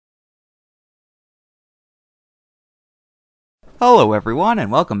Hello everyone,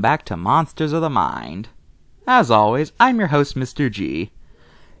 and welcome back to Monsters of the Mind. As always, I'm your host, Mr.G.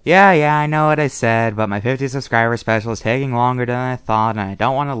 Yeah, I know what I said, but my 50 subscriber special is taking longer than I thought, and I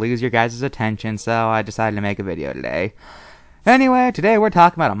don't want to lose your guys' attention, so I decided to make a video today. Anyway, today we're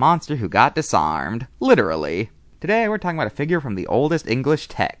talking about a monster who got disarmed. Literally. Today we're talking about a figure from the oldest English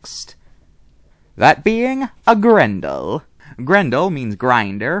text. That being a Grendel. Grendel means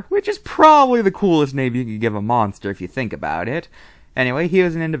grinder, which is probably the coolest name you could give a monster if you think about it. Anyway, he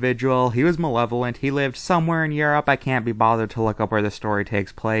was an individual, he was malevolent, he lived somewhere in Europe, I can't be bothered to look up where the story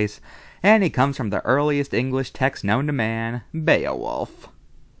takes place, and he comes from the earliest English text known to man, Beowulf.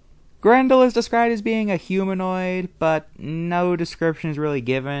 Grendel is described as being a humanoid, but no description is really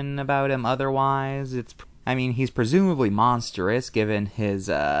given about him otherwise. He's presumably monstrous given his,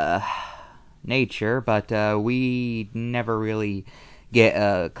 nature, but we never really get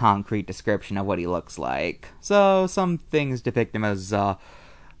a concrete description of what he looks like. So some things depict him as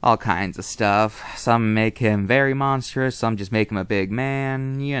all kinds of stuff. Some make him very monstrous, some just make him a big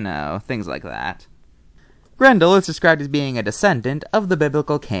man, you know, things like that. Grendel is described as being a descendant of the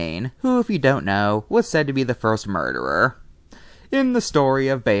biblical Cain, who, if you don't know, was said to be the first murderer. In the story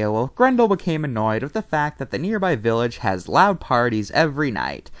of Beowulf, Grendel became annoyed with the fact that the nearby village has loud parties every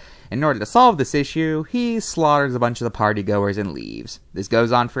night. In order to solve this issue, he slaughters a bunch of the partygoers and leaves. This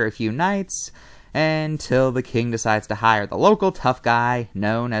goes on for a few nights, until the king decides to hire the local tough guy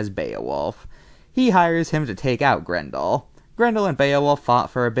known as Beowulf. He hires him to take out Grendel. Grendel and Beowulf fought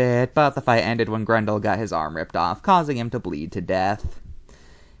for a bit, but the fight ended when Grendel got his arm ripped off, causing him to bleed to death.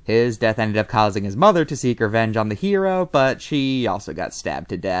 His death ended up causing his mother to seek revenge on the hero, but she also got stabbed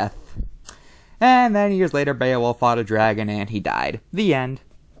to death. And then years later, Beowulf fought a dragon and he died. The end.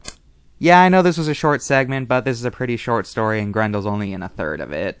 Yeah, I know this was a short segment, but this is a pretty short story and Grendel's only in a third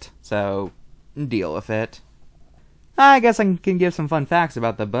of it, so deal with it. I guess I can give some fun facts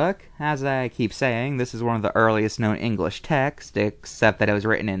about the book. As I keep saying, this is one of the earliest known English texts, except that it was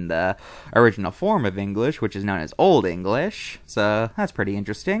written in the original form of English, which is known as Old English, so that's pretty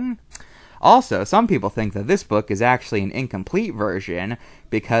interesting. Also, some people think that this book is actually an incomplete version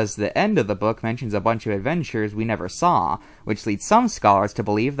because the end of the book mentions a bunch of adventures we never saw, which leads some scholars to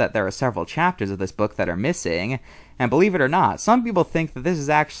believe that there are several chapters of this book that are missing. And believe it or not, some people think that this is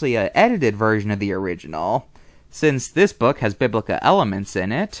actually an edited version of the original, since this book has biblical elements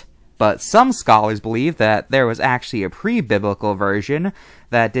in it. But some scholars believe that there was actually a pre-biblical version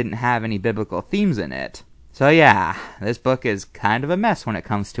that didn't have any biblical themes in it. So yeah, this book is kind of a mess when it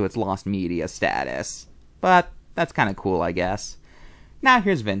comes to its lost media status. But that's kind of cool, I guess. Now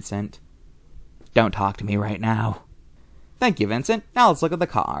here's Vincent. Don't talk to me right now. Thank you, Vincent. Now let's look at the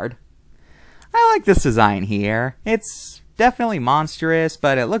card. I like this design here. It's definitely monstrous,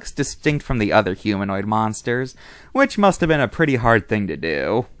 but it looks distinct from the other humanoid monsters, which must have been a pretty hard thing to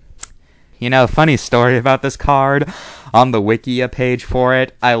do. You know, funny story about this card. On the Wikia page for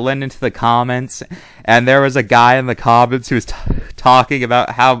it, I went into the comments, and there was a guy in the comments who was talking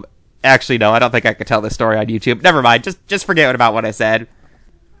about how... Actually, no, I don't think I could tell this story on YouTube. Never mind, just forget about what I said.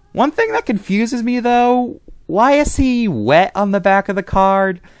 One thing that confuses me, though, why is he wet on the back of the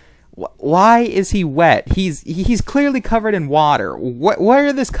card? Why is he wet? He's clearly covered in water. Where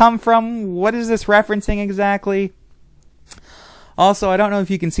did this come from? What is this referencing exactly? Also, I don't know if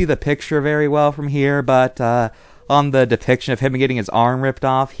you can see the picture very well from here, but on the depiction of him getting his arm ripped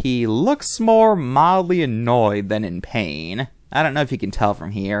off, he looks more mildly annoyed than in pain. I don't know if you can tell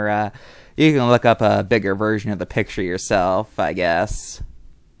from here. You can look up a bigger version of the picture yourself, I guess.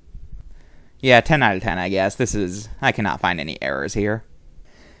 Yeah, 10 out of 10, I guess. I cannot find any errors here.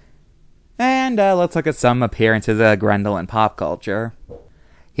 And let's look at some appearances of Grendel in pop culture.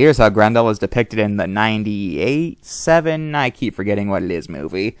 Here's how Grendel was depicted in the 98-7, I keep forgetting what it is,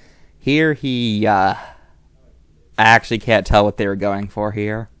 movie. Here I actually can't tell what they were going for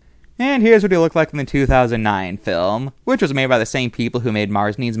here. And here's what he looked like in the 2009 film, which was made by the same people who made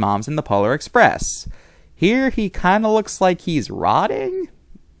Mars Needs Moms and the Polar Express. Here he kinda looks like he's rotting?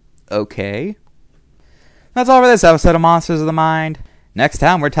 Okay. That's all for this episode of Monsters of the Mind. Next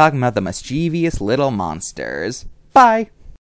time we're talking about the mischievous little monsters. Bye!